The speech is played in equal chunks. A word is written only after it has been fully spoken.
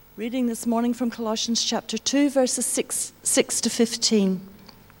Reading this morning from Colossians chapter 2, verses 6 to 15.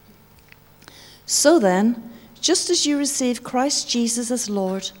 So then, just as you receive Christ Jesus as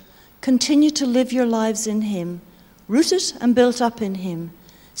Lord, continue to live your lives in him, rooted and built up in him,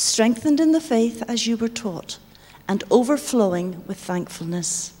 strengthened in the faith as you were taught, and overflowing with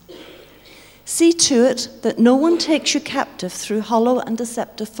thankfulness. See to it that no one takes you captive through hollow and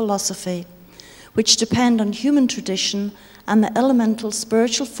deceptive philosophy, which depend on human tradition and the elemental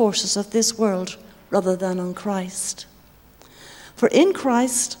spiritual forces of this world rather than on Christ. For in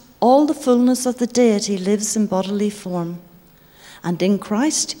Christ, all the fullness of the deity lives in bodily form, and in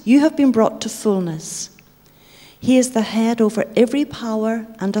Christ you have been brought to fullness. He is the head over every power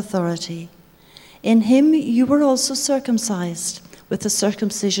and authority. In him you were also circumcised, with a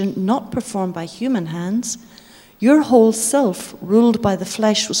circumcision not performed by human hands. Your whole self, ruled by the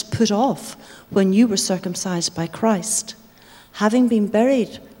flesh, was put off when you were circumcised by Christ, having been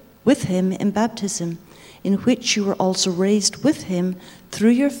buried with him in baptism, in which you were also raised with him through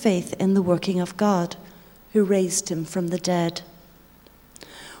your faith in the working of God, who raised him from the dead.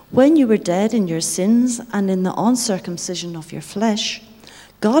 When you were dead in your sins and in the uncircumcision of your flesh,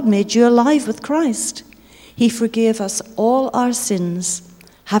 God made you alive with Christ. He forgave us all our sins,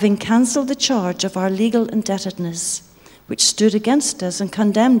 having cancelled the charge of our legal indebtedness, which stood against us and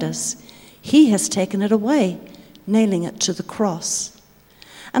condemned us. He has taken it away, nailing it to the cross.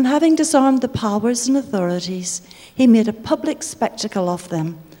 And having disarmed the powers and authorities, he made a public spectacle of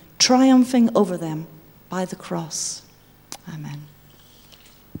them, triumphing over them by the cross. Amen.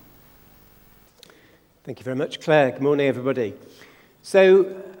 Thank you very much, Claire. Good morning, everybody.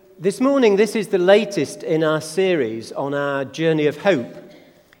 So this morning, this is the latest in our series on our journey of hope,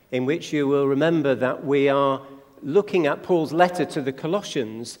 in which you will remember that we are looking at Paul's letter to the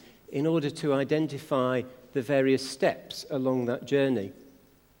Colossians in order to identify the various steps along that journey.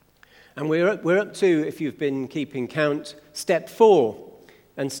 And we're up to, if you've been keeping count, step 4.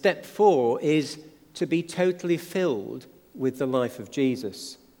 And step 4 is to be totally filled with the life of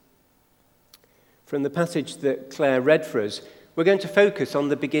Jesus. From the passage that Claire read for us, we're going to focus on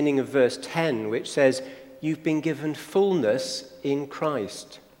the beginning of verse 10, which says, "You've been given fullness in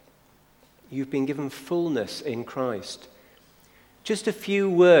Christ." You've been given fullness in Christ. Just a few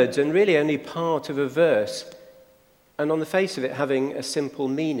words, and really only part of a verse, and on the face of it having a simple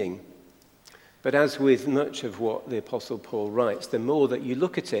meaning. But as with much of what the Apostle Paul writes, the more that you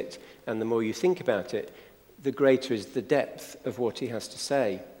look at it and the more you think about it, the greater is the depth of what he has to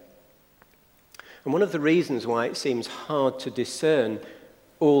say. And one of the reasons why it seems hard to discern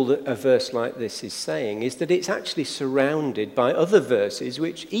all that a verse like this is saying is that it's actually surrounded by other verses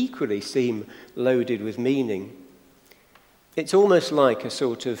which equally seem loaded with meaning. It's almost like a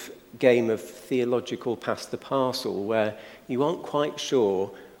sort of game of theological pass the parcel, where you aren't quite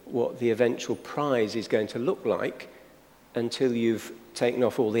sure what the eventual prize is going to look like until you've taken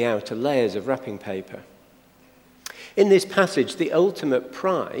off all the outer layers of wrapping paper. In this passage, the ultimate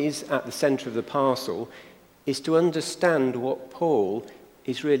prize at the centre of the parcel is to understand what Paul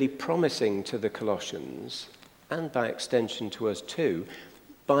is really promising to the Colossians, and by extension to us too,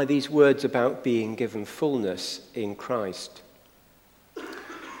 by these words about being given fullness in Christ.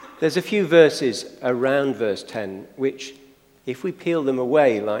 There's a few verses around verse 10 which, if we peel them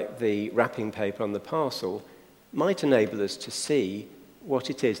away like the wrapping paper on the parcel, might enable us to see what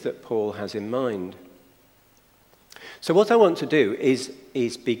it is that Paul has in mind. So what I want to do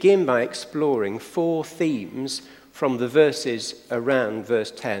is begin by exploring 4 themes from the verses around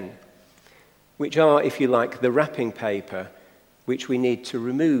verse 10, which are, if you like, the wrapping paper which we need to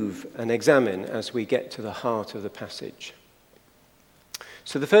remove and examine as we get to the heart of the passage.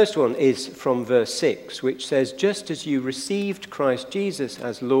 So the first one is from verse 6, which says, "Just as you received Christ Jesus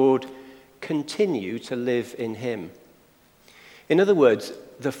as Lord, continue to live in him." In other words,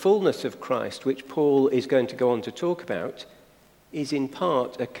 the fullness of Christ, which Paul is going to go on to talk about, is in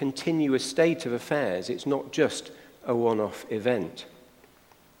part a continuous state of affairs. It's not just a one-off event.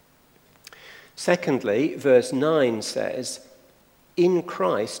 Secondly, verse 9 says, "In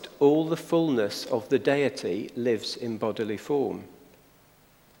Christ all the fullness of the deity lives in bodily form."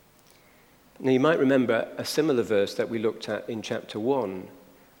 Now you might remember a similar verse that we looked at in chapter 1,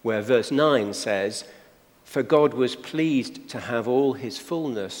 where verse 9 says, "For God was pleased to have all his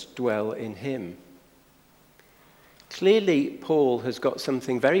fullness dwell in him." Clearly, Paul has got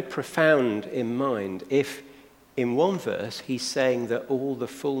something very profound in mind if, in one verse, he's saying that all the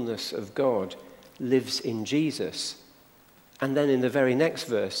fullness of God lives in Jesus, and then in the very next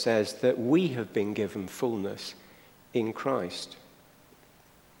verse says that we have been given fullness in Christ.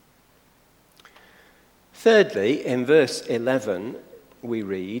 Thirdly, in verse 11, we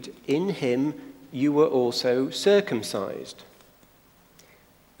read, "In him you were also circumcised."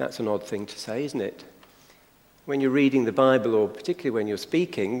 That's an odd thing to say, isn't it? When you're reading the Bible, or particularly when you're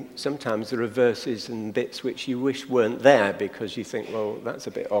speaking, sometimes there are verses and bits which you wish weren't there because you think, well, that's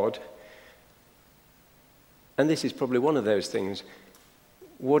a bit odd. And this is probably one of those things.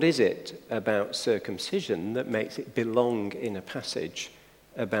 What is it about circumcision that makes it belong in a passage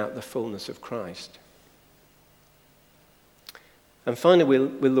about the fullness of Christ? And finally,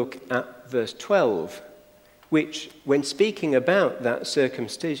 we'll look at verse 12, which, when speaking about that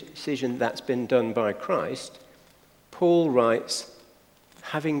circumcision that's been done by Christ, Paul writes,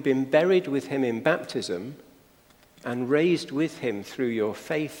 "Having been buried with him in baptism and raised with him through your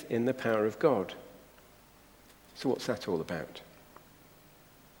faith in the power of God." So what's that all about?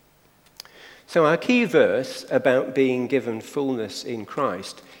 So our key verse about being given fullness in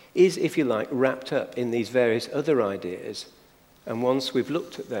Christ is, if you like, wrapped up in these various other ideas. And once we've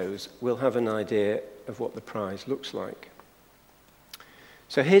looked at those, we'll have an idea of what the prize looks like.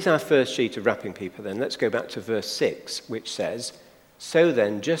 So here's our first sheet of wrapping paper then. Let's go back to verse 6, which says, "So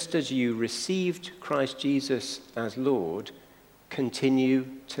then, just as you received Christ Jesus as Lord, continue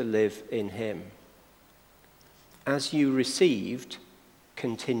to live in him." As you received,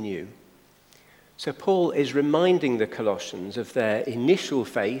 continue. So Paul is reminding the Colossians of their initial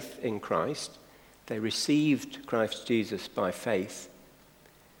faith in Christ. They received Christ Jesus by faith.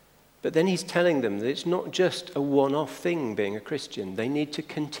 But then he's telling them that it's not just a one-off thing being a Christian. They need to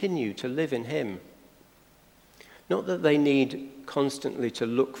continue to live in him. Not that they need constantly to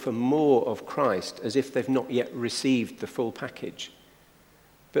look for more of Christ as if they've not yet received the full package,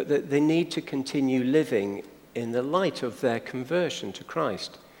 but that they need to continue living in the light of their conversion to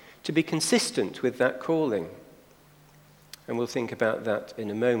Christ, to be consistent with that calling. And we'll think about that in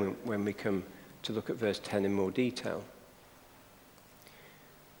a moment when we come to look at verse 10 in more detail.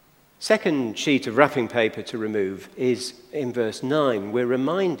 Second sheet of wrapping paper to remove is in verse 9. We're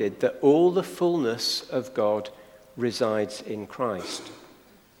reminded that all the fullness of God resides in Christ.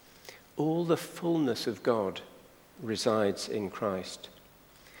 All the fullness of God resides in Christ.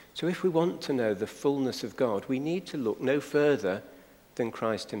 So if we want to know the fullness of God, we need to look no further than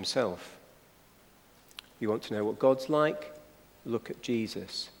Christ himself. You want to know what God's like? Look at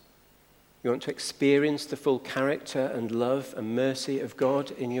Jesus. You want to experience the full character and love and mercy of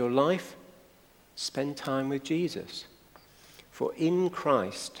God in your life? Spend time with Jesus. For in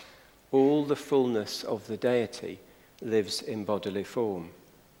Christ, all the fullness of the deity lives in bodily form.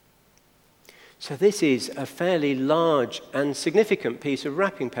 So this is a fairly large and significant piece of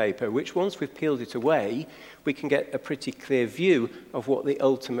wrapping paper, which once we've peeled it away, we can get a pretty clear view of what the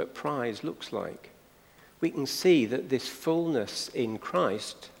ultimate prize looks like. We can see that this fullness in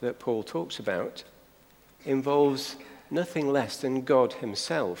Christ that Paul talks about involves nothing less than God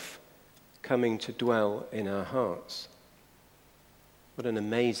himself coming to dwell in our hearts. What an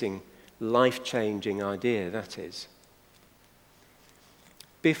amazing, life-changing idea that is.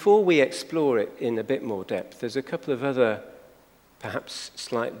 Before we explore it in a bit more depth, there's a couple of other, perhaps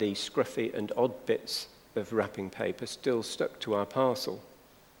slightly scruffy and odd bits of wrapping paper still stuck to our parcel.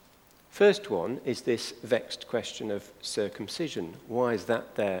 First one is this vexed question of circumcision. Why is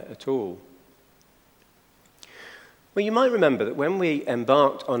that there at all? Well, you might remember that when we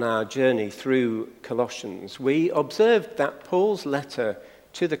embarked on our journey through Colossians, we observed that Paul's letter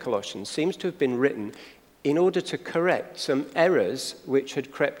to the Colossians seems to have been written in order to correct some errors which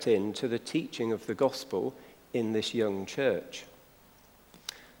had crept into the teaching of the gospel in this young church.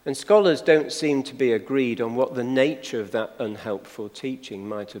 And scholars don't seem to be agreed on what the nature of that unhelpful teaching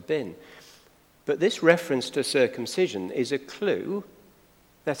might have been. But this reference to circumcision is a clue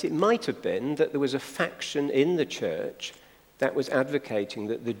that it might have been that there was a faction in the church that was advocating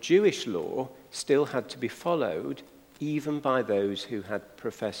that the Jewish law still had to be followed even by those who had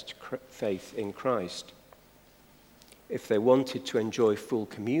professed faith in Christ. If they wanted to enjoy full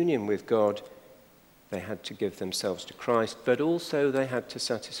communion with God, they had to give themselves to Christ, but also they had to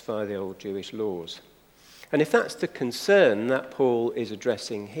satisfy the old Jewish laws. And if that's the concern that Paul is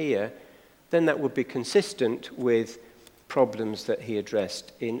addressing here, then that would be consistent with problems that he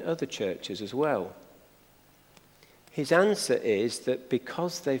addressed in other churches as well. His answer is that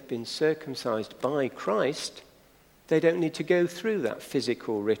because they've been circumcised by Christ, they don't need to go through that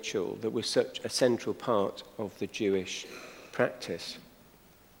physical ritual that was such a central part of the Jewish practice.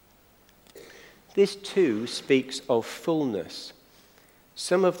 This too speaks of fullness.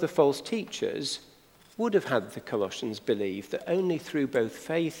 Some of the false teachers would have had the Colossians believe that only through both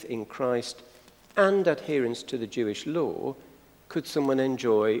faith in Christ and adherence to the Jewish law could someone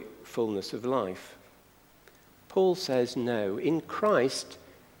enjoy fullness of life. Paul says no. In Christ,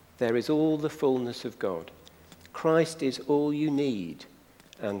 there is all the fullness of God. Christ is all you need,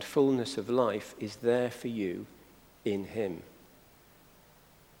 and fullness of life is there for you in him.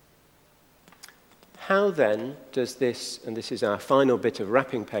 How then does this, and this is our final bit of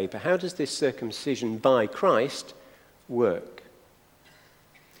wrapping paper, how does this circumcision by Christ work?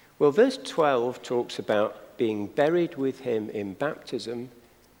 Well, verse 12 talks about being buried with him in baptism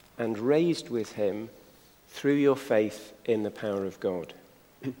and raised with him through your faith in the power of God.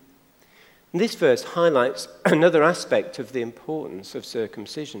 This verse highlights another aspect of the importance of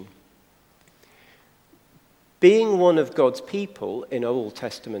circumcision. Being one of God's people in Old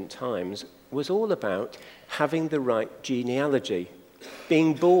Testament times was all about having the right genealogy,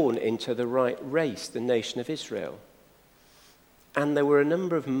 being born into the right race, the nation of Israel. And there were a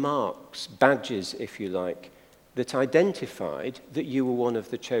number of marks, badges, if you like, that identified that you were one of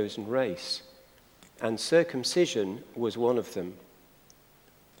the chosen race. And circumcision was one of them.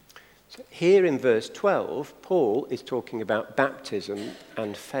 So here in verse 12, Paul is talking about baptism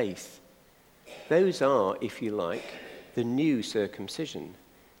and faith. Those are, if you like, the new circumcision.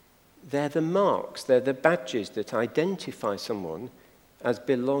 They're the marks, they're the badges that identify someone as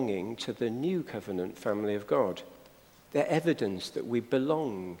belonging to the new covenant family of God. They're evidence that we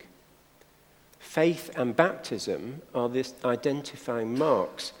belong. Faith and baptism are these identifying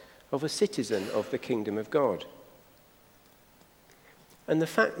marks of a citizen of the kingdom of God. And the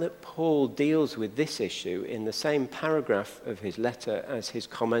fact that Paul deals with this issue in the same paragraph of his letter as his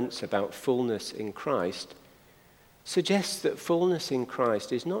comments about fullness in Christ suggests that fullness in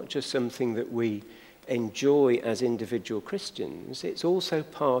Christ is not just something that we enjoy as individual Christians, it's also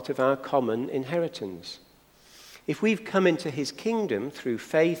part of our common inheritance. If we've come into his kingdom through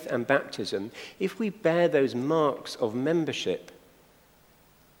faith and baptism, if we bear those marks of membership,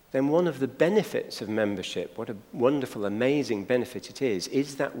 then one of the benefits of membership, what a wonderful, amazing benefit it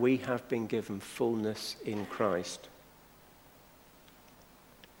is that we have been given fullness in Christ.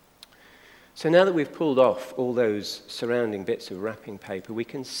 So now that we've pulled off all those surrounding bits of wrapping paper, we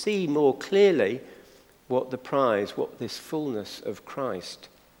can see more clearly what the prize, what this fullness of Christ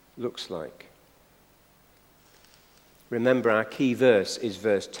looks like. Remember, our key verse is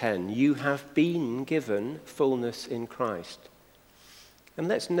verse 10. You have been given fullness in Christ. And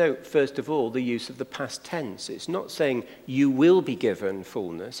let's note, first of all, the use of the past tense. It's not saying you will be given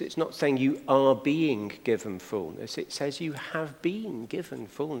fullness. It's not saying you are being given fullness. It says you have been given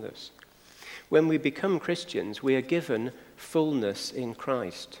fullness. When we become Christians, we are given fullness in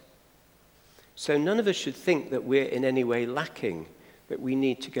Christ. So none of us should think that we're in any way lacking, that we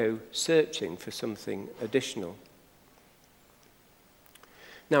need to go searching for something additional.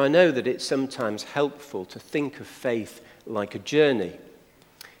 Now, I know that it's sometimes helpful to think of faith like a journey.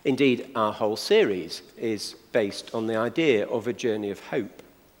 Indeed, our whole series is based on the idea of a journey of hope.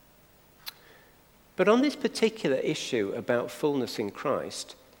 But on this particular issue about fullness in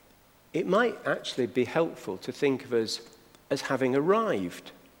Christ, it might actually be helpful to think of us as having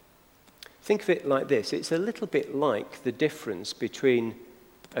arrived. Think of it like this. It's a little bit like the difference between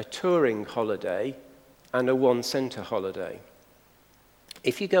a touring holiday and a one-centre holiday.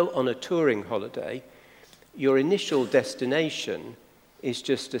 If you go on a touring holiday, your initial destination is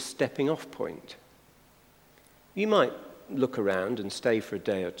just a stepping off point. You might look around and stay for a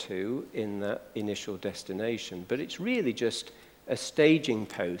day or two in that initial destination, but it's really just a staging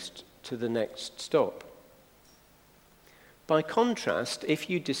post to the next stop. By contrast, if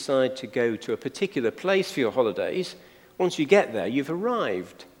you decide to go to a particular place for your holidays, once you get there, you've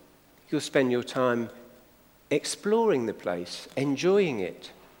arrived. You'll spend your time exploring the place, enjoying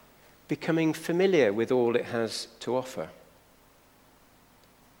it, becoming familiar with all it has to offer.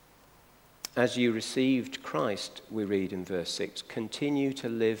 As you received Christ, we read in verse 6, continue to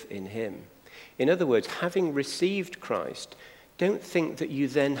live in him. In other words, having received Christ, don't think that you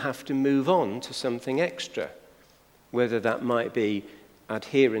then have to move on to something extra, whether that might be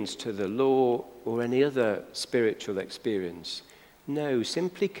adherence to the law or any other spiritual experience. No,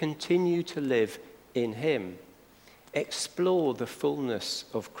 simply continue to live in him. Explore the fullness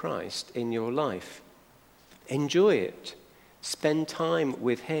of Christ in your life. Enjoy it. Spend time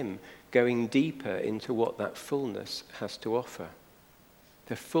with him, going deeper into what that fullness has to offer.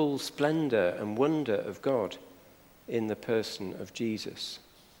 The full splendor and wonder of God in the person of Jesus.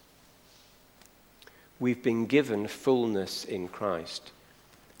 We've been given fullness in Christ.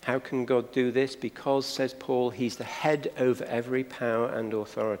 How can God do this? Because, says Paul, he's the head over every power and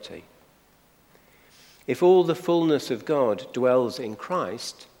authority. If all the fullness of God dwells in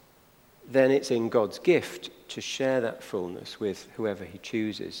Christ, then it's in God's gift to share that fullness with whoever he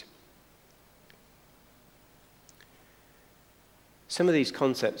chooses. Some of these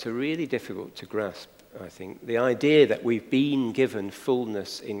concepts are really difficult to grasp, I think. The idea that we've been given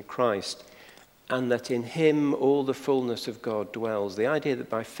fullness in Christ and that in him all the fullness of God dwells. The idea that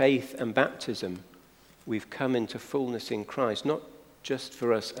by faith and baptism we've come into fullness in Christ, not just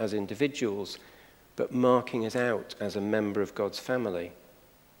for us as individuals, but marking us out as a member of God's family,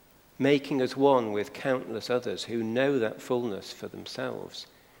 making us one with countless others who know that fullness for themselves.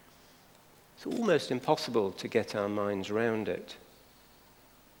 It's almost impossible to get our minds around it.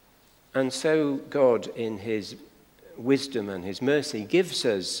 And so God, in his wisdom and his mercy, gives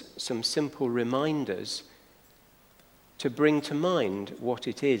us some simple reminders to bring to mind what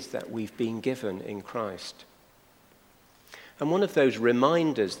it is that we've been given in Christ. And one of those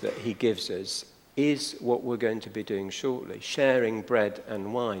reminders that he gives us is what we're going to be doing shortly, sharing bread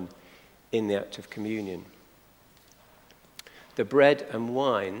and wine in the act of communion. The bread and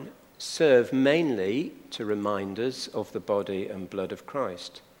wine serve mainly to remind us of the body and blood of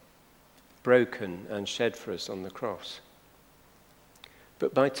Christ, broken and shed for us on the cross.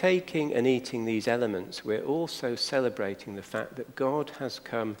 But by taking and eating these elements, we're also celebrating the fact that God has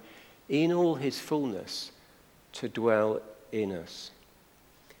come in all his fullness to dwell in us.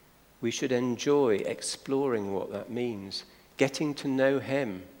 We should enjoy exploring what that means, getting to know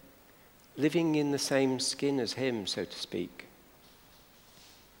him, living in the same skin as him, so to speak.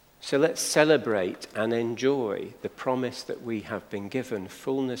 So let's celebrate and enjoy the promise that we have been given,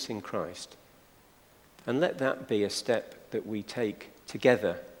 fullness in Christ. And let that be a step that we take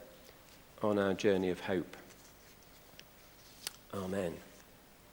together on our journey of hope. Amen.